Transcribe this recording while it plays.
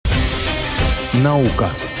Наука.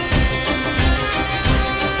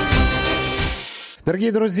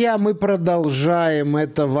 Дорогие друзья, мы продолжаем.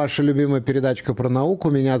 Это ваша любимая передачка про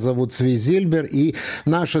науку. Меня зовут Цви Зильбер. И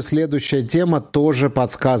наша следующая тема тоже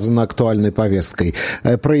подсказана актуальной повесткой.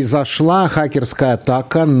 Произошла хакерская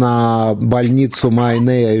атака на больницу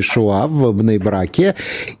Мааяней ха-Йешуа в Бней-Браке.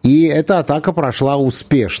 И эта атака прошла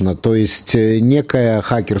успешно. То есть некая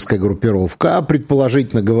хакерская группировка,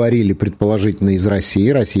 предположительно из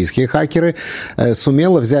России, российские хакеры,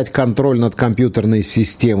 сумела взять контроль над компьютерной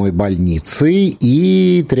системой больницы и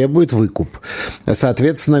требует выкуп.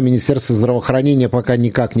 Соответственно, Министерство здравоохранения пока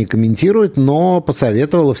никак не комментирует, но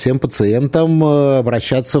посоветовало всем пациентам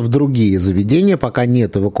обращаться в другие заведения, пока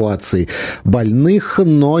нет эвакуации больных,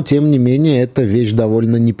 но, тем не менее, эта вещь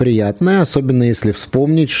довольно неприятная, особенно если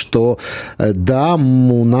вспомнить, что, да,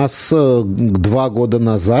 у нас 2 года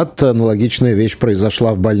назад аналогичная вещь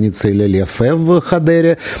произошла в больнице Иль-Лефе в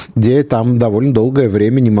Хадере, где там довольно долгое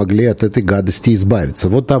время не могли от этой гадости избавиться.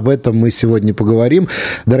 Вот об этом мы сегодня поговорим.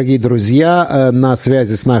 Дорогие друзья, на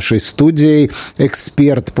связи с нашей студией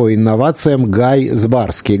эксперт по инновациям Гай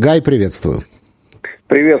Збарский. Гай, приветствую.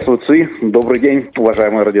 Приветствую, Ци. Добрый день,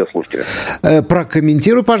 уважаемые радиослушатели.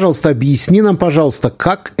 Прокомментируй, пожалуйста, объясни нам, пожалуйста,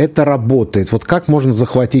 как это работает. Вот как можно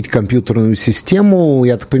захватить компьютерную систему,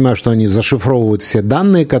 я так понимаю, что они зашифровывают все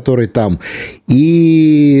данные, которые там,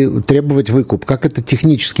 и требовать выкуп. Как это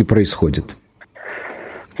технически происходит?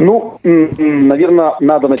 Ну, наверное,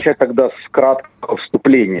 надо начать тогда с краткого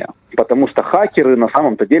вступления, потому что хакеры на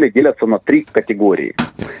самом-то деле делятся на 3 категории.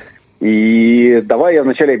 И давай я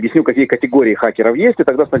вначале объясню, какие категории хакеров есть, и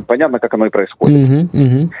тогда станет понятно, как оно и происходит.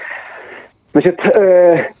 Значит,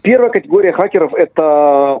 первая категория хакеров –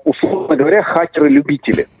 это, условно говоря,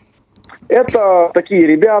 хакеры-любители. Это такие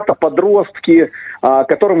ребята, подростки,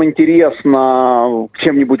 которым интересно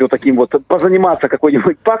чем-нибудь вот таким вот, позаниматься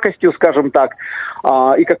какой-нибудь пакостью, скажем так.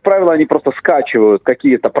 И, как правило, они просто скачивают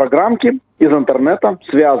какие-то программки из интернета,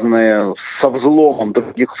 связанные со взломом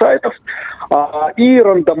других сайтов, и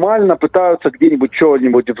рандомально пытаются где-нибудь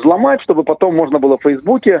что-нибудь взломать, чтобы потом можно было в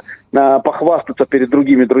Фейсбуке похвастаться перед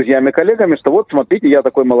другими друзьями, коллегами, что вот, смотрите, я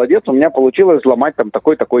такой молодец, у меня получилось взломать там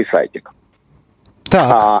такой-такой сайтик.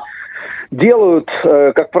 Так. Делают,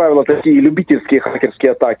 как правило, такие любительские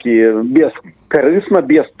хакерские атаки бескорыстно,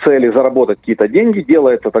 без цели заработать какие-то деньги.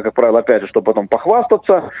 Делает это, как правило, опять же, чтобы потом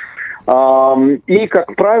похвастаться. И,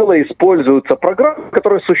 как правило, используются программы,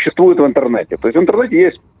 которые существуют в интернете. То есть в интернете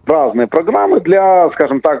есть разные программы для,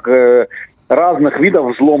 скажем так, разных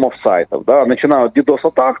видов взломов сайтов. Да? Начиная от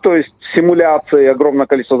DDoS-атак, то есть симуляции, огромное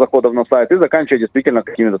количество заходов на сайт, и заканчивая действительно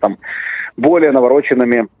какими-то там более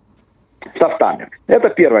навороченными софтами.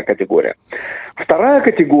 Это первая категория. Вторая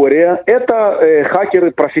категория – это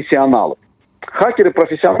хакеры-профессионалы.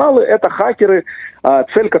 Хакеры-профессионалы – это хакеры,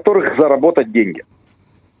 цель которых заработать деньги.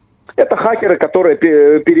 Это хакеры, которые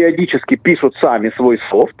периодически пишут сами свой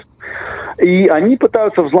софт, и они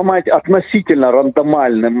пытаются взломать относительно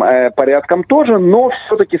рандомальным порядком тоже, но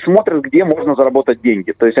все-таки смотрят, где можно заработать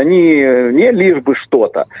деньги. То есть они не лишь бы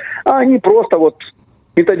что-то, а они просто вот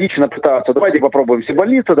методично пытаются, давайте попробуем все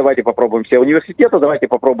больницы, давайте попробуем все университеты, давайте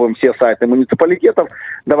попробуем все сайты муниципалитетов,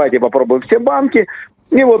 давайте попробуем все банки.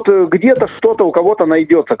 И вот где-то что-то у кого-то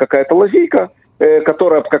найдется какая-то лазейка,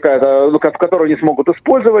 которую не смогут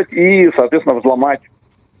использовать и, соответственно, взломать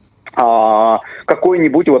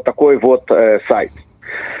какой-нибудь вот такой вот сайт.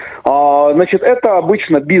 Значит, это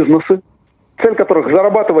обычно бизнесы, цель которых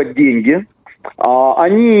зарабатывать деньги.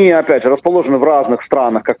 Они, опять же, расположены в разных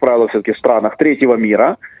странах, как правило, все-таки в странах третьего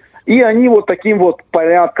мира. И они вот таким вот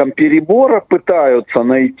порядком перебора пытаются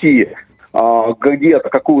найти где-то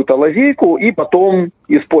какую-то лазейку и потом,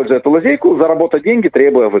 используя эту лазейку, заработать деньги,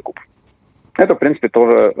 требуя выкуп. Это, в принципе,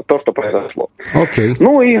 тоже то, что произошло. Okay.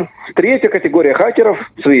 Ну и третья категория хакеров,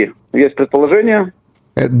 есть предположение?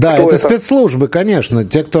 Да, это спецслужбы, конечно.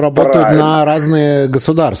 Те, кто работают на разные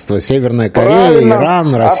государства. Северная Корея,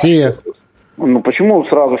 Иран, Россия. Ну, почему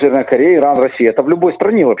сразу Северная Корея, Иран, Россия? Это в любой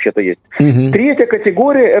стране вообще-то есть. Третья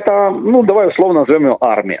категория, это, давай условно назовем ее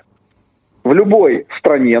армия. В любой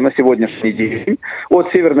стране на сегодняшний день,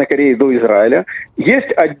 от Северной Кореи до Израиля,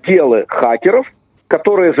 есть отделы хакеров,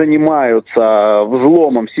 которые занимаются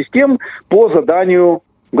взломом систем по заданию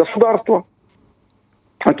государства.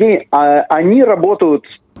 Окей? Они работают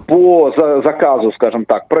по заказу, скажем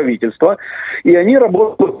так, правительства, и они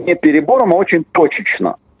работают не перебором, а очень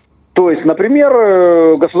точечно. То есть,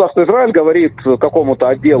 например, государство Израиль говорит какому-то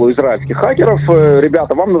отделу израильских хакеров: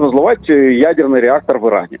 ребята, вам нужно взломать ядерный реактор в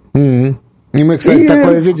Иране. И мы, кстати,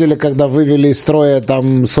 такое видели, когда вывели из строя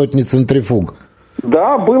там сотни центрифуг.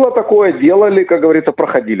 Да, было такое, делали, как говорится,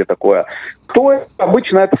 проходили такое. Кто это?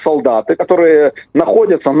 Обычно это солдаты, которые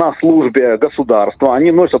находятся на службе государства,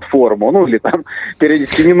 они носят форму, ну или там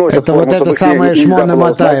периодически не носят это форму. Вот это самое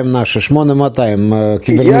шмоны-мотаем наше, шмоны-мотаем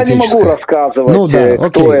кибернетическое. Я не могу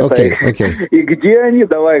рассказывать, кто это и где они.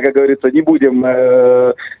 Давай, как говорится, не будем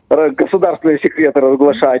государственные секреты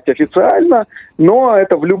разглашать официально, но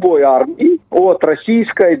это в любой армии, от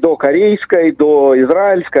российской до корейской, до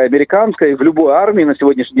израильской, американской, в любой армии на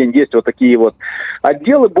сегодняшний день есть вот такие вот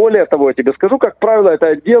отделы. Более того, я тебе скажу, как правило, это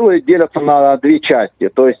отделы делятся на две части.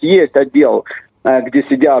 То есть есть отдел, где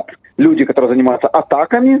сидят люди, которые занимаются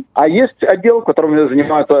атаками, а есть отдел, в котором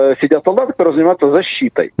сидят солдаты, которые занимаются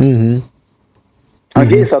защитой.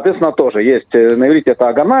 Здесь, соответственно, тоже есть, на иврите это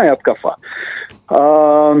агана и аткафа.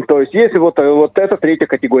 То есть есть вот эта третья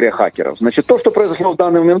категория хакеров. Значит, то, что произошло в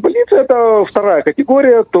данный момент в больнице, это вторая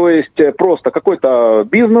категория, то есть просто какой-то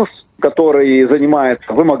бизнес, который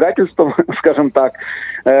занимается вымогательством, скажем так,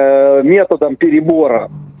 методом перебора,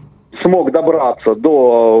 смог добраться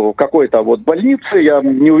до какой-то вот больницы. Я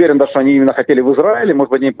не уверен, даже, что они именно хотели в Израиле.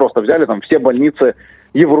 Может быть, они просто взяли там все больницы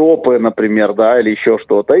Европы, например, да, или еще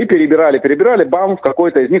что-то. И перебирали, бам, в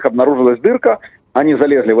какой-то из них обнаружилась дырка. Они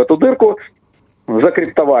залезли в эту дырку,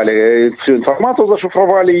 закриптовали всю информацию,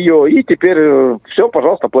 зашифровали ее. И теперь все,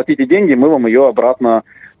 пожалуйста, платите деньги, мы вам ее обратно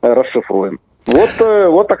расшифруем.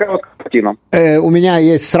 Вот такая вот картина. У меня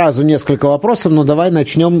есть сразу несколько вопросов, но давай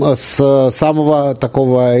начнем с самого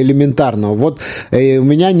такого элементарного. Вот у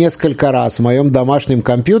меня несколько раз в моем домашнем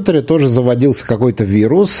компьютере тоже заводился какой-то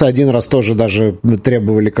вирус. Один раз тоже даже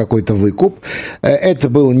требовали какой-то выкуп. Это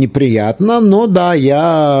было неприятно, но да,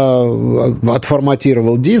 я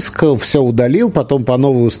отформатировал диск, все удалил, потом по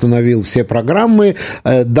новой установил все программы,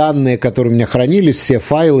 данные, которые у меня хранились, все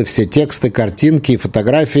файлы, все тексты, картинки,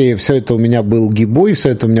 фотографии, все это у меня был гибой, все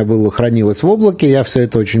это у меня хранилось в облаке, я все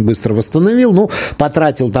это очень быстро восстановил,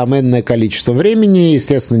 потратил там энное количество времени,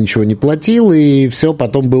 естественно, ничего не платил, и все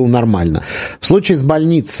потом было нормально. В случае с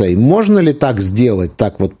больницей, можно ли так сделать,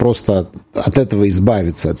 так вот просто от этого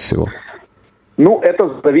избавиться от всего? Это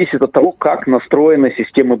зависит от того, как настроены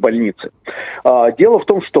системы больницы. Дело в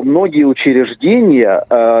том, что многие учреждения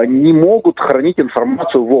не могут хранить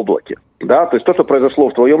информацию в облаке. Да, то есть то, что произошло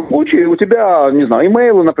в твоем случае, у тебя, не знаю,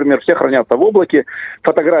 имейлы, например, все хранятся в облаке,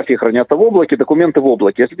 фотографии хранятся в облаке, документы в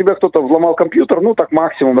облаке. Если тебя кто-то взломал компьютер, так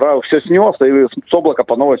максимум все снес и с облака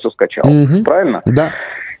по новой все скачал. Правильно? Да.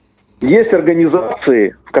 Есть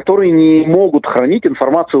организации, которые не могут хранить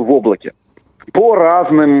информацию в облаке. По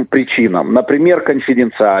разным причинам. Например,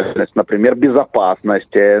 конфиденциальность, например,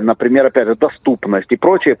 безопасность, например, опять же, доступность и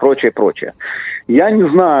прочее. Я не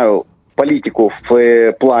знаю политику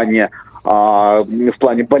в плане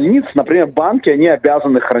больниц. Например, банки, они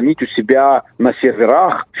обязаны хранить у себя на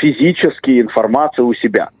серверах физически информацию у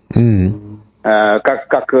себя. Как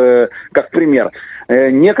пример.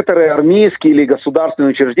 Некоторые армейские или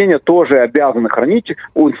государственные учреждения тоже обязаны хранить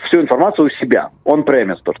всю информацию у себя.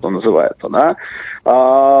 On-premise, то, что называется. Да?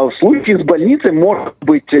 В случае с больницей может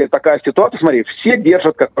быть такая ситуация. Смотри, все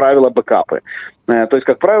держат, как правило, бэкапы. То есть,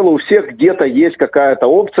 как правило, у всех где-то есть какая-то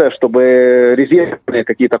опция, чтобы резервные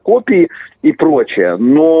какие-то копии и прочее.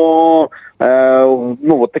 Но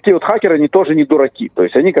вот такие вот хакеры, они тоже не дураки. То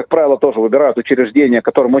есть они, как правило, тоже выбирают учреждения,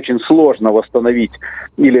 которым очень сложно восстановить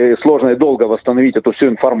или сложно и долго восстановить эту всю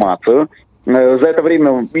информацию. За это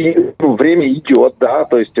время идет, да,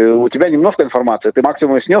 то есть у тебя немножко информации, ты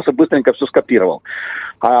максимум снес и быстренько все скопировал.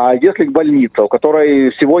 А если больница, у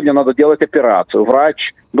которой сегодня надо делать операцию,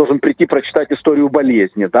 врач должен прийти прочитать историю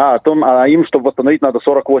болезни, да, а им, чтобы восстановить, надо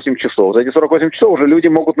 48 часов. За эти 48 часов уже люди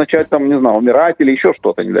могут начать, умирать или еще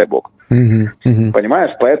что-то, не дай бог.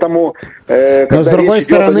 Понимаешь? Поэтому... Но с другой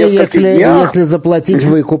стороны, если заплатить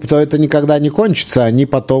выкуп, то это никогда не кончится. Они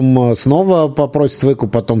потом снова попросят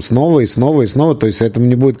выкуп, потом снова и снова и снова. То есть этому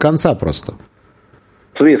не будет конца просто.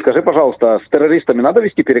 Смотри, скажи, пожалуйста, с террористами надо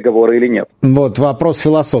вести переговоры или нет? Вот вопрос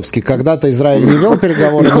философский. Когда-то Израиль не вел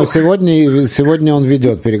переговоры, но сегодня он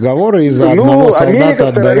ведет переговоры и за одного солдата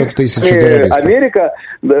отдает 1000 террористов. Америка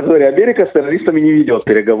с террористами не ведет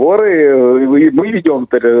переговоры. Мы ведем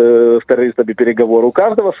с террористами переговоры. У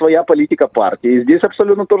каждого своя политика партии. И здесь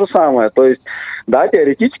абсолютно то же самое. То есть, да,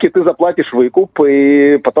 теоретически ты заплатишь выкуп,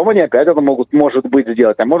 и потом они опять это могут, может быть,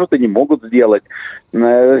 сделать, а может и не могут сделать.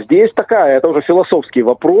 Здесь это уже философский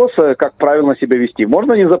вопрос, как правильно себя вести.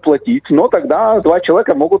 Можно не заплатить, но тогда два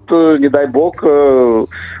человека могут, не дай бог,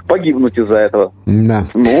 погибнуть из-за этого. Да.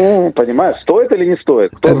 Понимаешь, стоит или не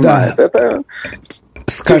стоит? Кто знает. Это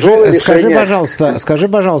Скажи,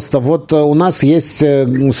 пожалуйста, вот у нас есть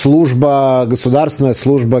государственная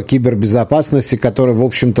служба кибербезопасности, которая, в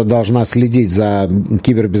общем-то, должна следить за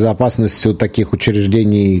кибербезопасностью таких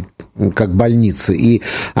учреждений, как больницы. И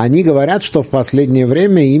они говорят, что в последнее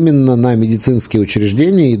время именно на медицинские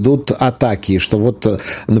учреждения идут атаки, что вот,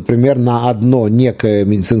 например, на одно некое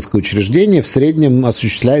медицинское учреждение в среднем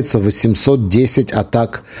осуществляется 810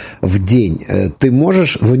 атак в день. Ты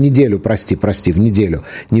можешь в неделю, в неделю,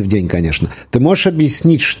 не в день, конечно. Ты можешь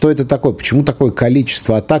объяснить, что это такое? Почему такое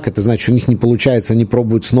количество атак? Это значит, у них не получается, они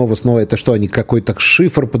пробуют снова. Это что, они какой-то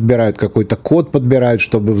шифр подбирают, какой-то код подбирают,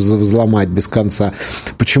 чтобы взломать без конца?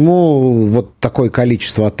 Почему вот такое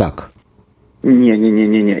количество атак? Не.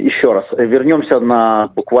 Еще раз. Вернемся на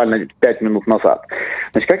буквально 5 минут назад.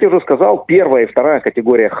 Значит, как я уже сказал, первая и вторая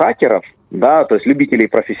категория хакеров, да, то есть любители и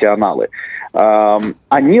профессионалы,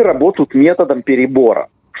 они работают методом перебора.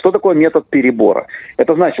 Что такое метод перебора?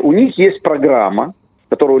 Это значит, у них есть программа,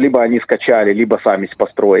 которую либо они скачали, либо сами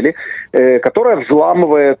построили, которая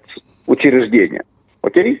взламывает учреждение.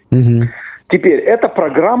 Окей? Угу. Теперь, эта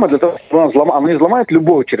программа, для того, чтобы она не взломает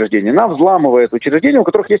любое учреждение, она взламывает учреждения, у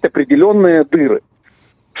которых есть определенные дыры.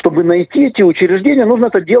 Чтобы найти эти учреждения, нужно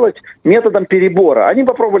это делать методом перебора. Они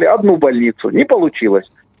попробовали одну больницу, не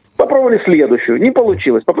получилось. Попробовали следующую, не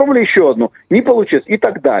получилось. Попробовали еще одну, не получилось и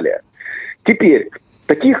так далее. Теперь,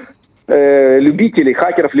 таких любителей,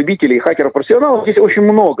 хакеров-любителей и хакеров-профессионалов здесь очень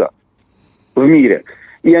много в мире.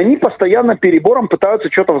 И они постоянно перебором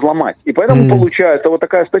пытаются что-то взломать. И поэтому получается вот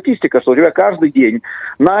такая статистика, что у тебя каждый день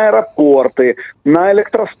на аэропорты, на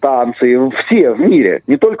электростанции, все в мире,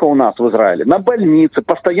 не только у нас в Израиле, на больницы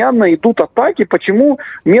постоянно идут атаки. Почему?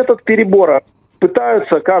 Метод перебора.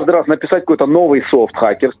 Пытаются каждый раз написать какой-то новый софт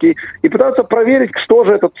хакерский и пытаются проверить, что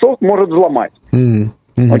же этот софт может взломать.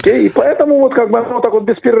 Окей, и поэтому вот как бы оно так вот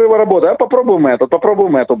без перерыва работает. Попробуем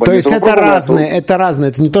эту больницу. То есть это разные,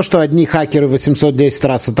 это не то, что одни хакеры 810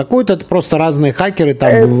 раз атакуют, это просто разные хакеры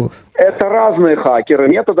там... Это разные хакеры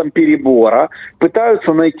методом перебора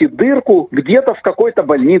пытаются найти дырку где-то в какой-то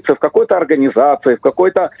больнице, в какой-то организации, в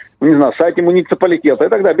какой-то, не знаю, сайте муниципалитета и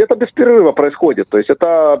так далее. Это без перерыва происходит. То есть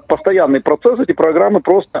это постоянный процесс, эти программы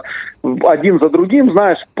просто один за другим,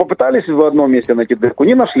 знаешь, попытались в одном месте найти дырку,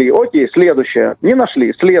 не нашли, окей, следующее, не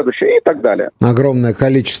нашли, следующее и так далее. Огромное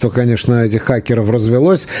количество, конечно, этих хакеров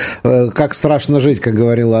развелось. Как страшно жить, как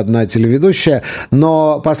говорила одна телеведущая.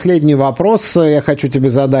 Но последний вопрос я хочу тебе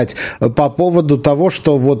задать. По поводу того,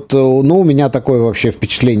 что вот, у меня такое вообще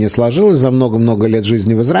впечатление сложилось за много-много лет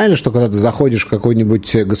жизни в Израиле, что когда ты заходишь в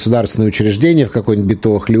какое-нибудь государственное учреждение, в какой-нибудь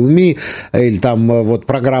битох леуми, или там вот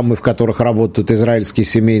программы, в которых работают израильские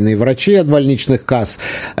семейные врачи от больничных касс,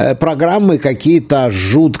 программы какие-то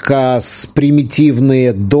жутко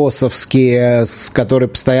примитивные, досовские, которые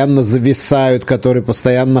постоянно зависают, которые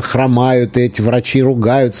постоянно хромают, и эти врачи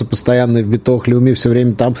ругаются постоянно, и в битох леуми все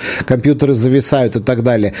время там компьютеры зависают и так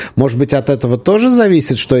далее. Может быть, от этого тоже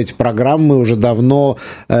зависит, что эти программы уже давно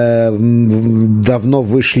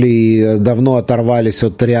вышли, давно оторвались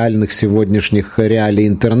от реальных сегодняшних реалий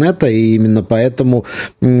интернета, и именно поэтому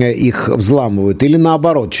их взламывают? Или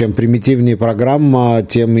наоборот, чем примитивнее программа,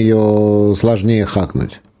 тем ее сложнее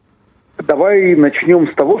хакнуть? Давай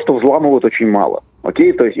начнем с того, что взламывают очень мало.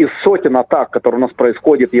 Окей? То есть из сотен атак, которые у нас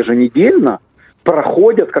происходят еженедельно,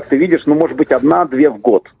 проходят, как ты видишь, может быть, 1-2 в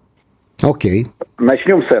год. Окей.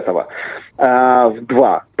 Начнем с этого.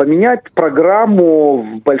 2. Поменять программу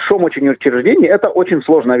в большом очень учреждении – это очень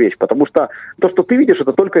сложная вещь, потому что то, что ты видишь,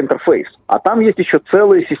 это только интерфейс. А там есть еще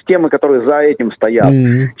целые системы, которые за этим стоят.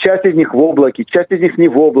 Часть из них в облаке, часть из них не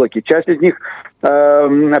в облаке, часть из них,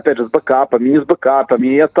 опять же, с бэкапами, не с бэкапами.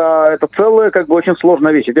 И это целая, как бы, очень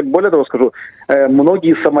сложная вещь. Я тебе более того скажу,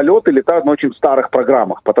 многие самолеты летают на очень старых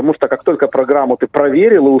программах, потому что как только программу ты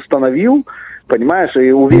проверил и установил, понимаешь,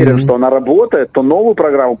 и уверен, что она работает, то новую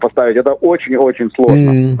программу поставить это очень-очень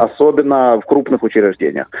сложно, особенно в крупных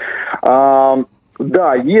учреждениях.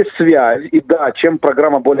 Да, есть связь, и да, чем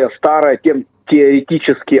программа более старая, тем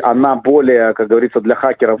теоретически она более, как говорится, для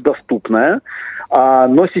хакеров доступная.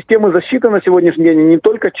 Но системы защиты на сегодняшний день не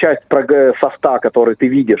только часть софта, который ты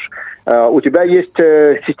видишь. У тебя есть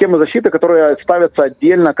системы защиты, которые ставятся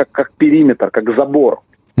отдельно как периметр, как забор.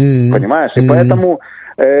 Понимаешь? И поэтому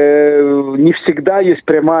не всегда есть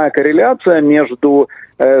прямая корреляция между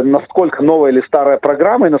насколько новая или старая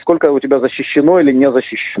программа и насколько у тебя защищено или не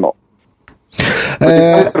защищено.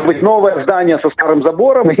 Может быть новое здание со старым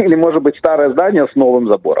забором или может быть старое здание с новым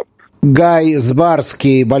забором. Гай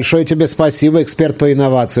Збарский, большое тебе спасибо, эксперт по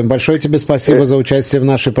инновациям. Большое тебе спасибо за участие в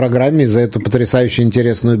нашей программе, за эту потрясающе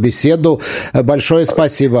интересную беседу. Большое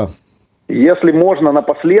спасибо. Если можно,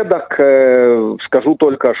 напоследок скажу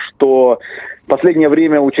только, что в последнее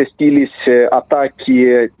время участились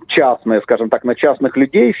атаки частные, скажем так, на частных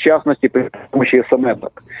людей, в частности, при помощи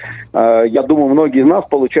смс-ок. Я думаю, многие из нас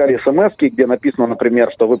получали смс-ки, где написано,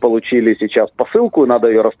 например, что вы получили сейчас посылку, надо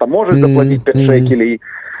ее растаможить, заплатить 5 шекелей.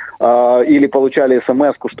 Или получали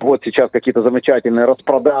смс-ку, что вот сейчас какие-то замечательные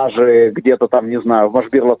распродажи где-то там, не знаю, в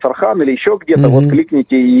Машбир Цархан или еще где-то, вот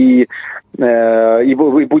кликните и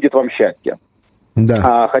будет вам счастье.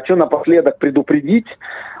 Да. Хочу напоследок предупредить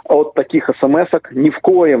от таких смс-ок ни в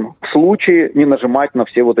коем случае не нажимать на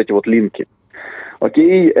все вот эти вот линки.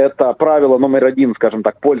 Окей, это правило номер 1, скажем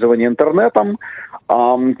так, пользования интернетом.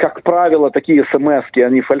 Как правило, такие смс-ки,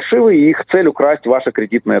 они фальшивые, и их цель украсть ваши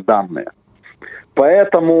кредитные данные.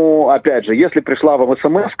 Поэтому, опять же, если пришла вам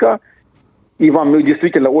смс-ка, и вам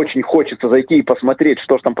действительно очень хочется зайти и посмотреть,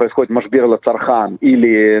 что же там происходит в Машбир Цархан,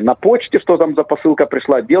 или на почте, что там за посылка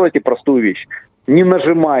пришла, делайте простую вещь. Не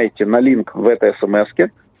нажимайте на линк в этой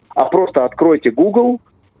смс-ке, а просто откройте Google,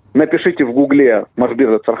 напишите в Гугле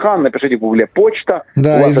Машбир Цархан, напишите в Гугле почта.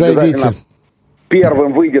 Да, и зайдите.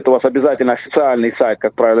 Первым выйдет у вас обязательно официальный сайт,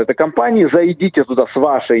 как правило, этой компании. Зайдите туда с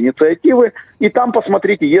вашей инициативы и там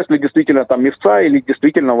посмотрите, есть ли действительно там мифца или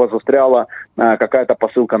действительно у вас застряла какая-то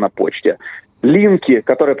посылка на почте. Линки,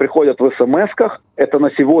 которые приходят в смс-ках, это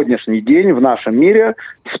на сегодняшний день в нашем мире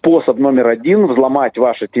способ номер 1 взломать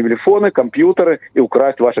ваши телефоны, компьютеры и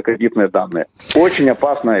украсть ваши кредитные данные. Очень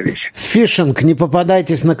опасная вещь. Фишинг, не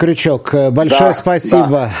попадайтесь на крючок. Большое спасибо.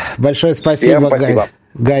 Да. Большое спасибо,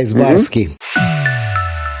 Гайс Барский.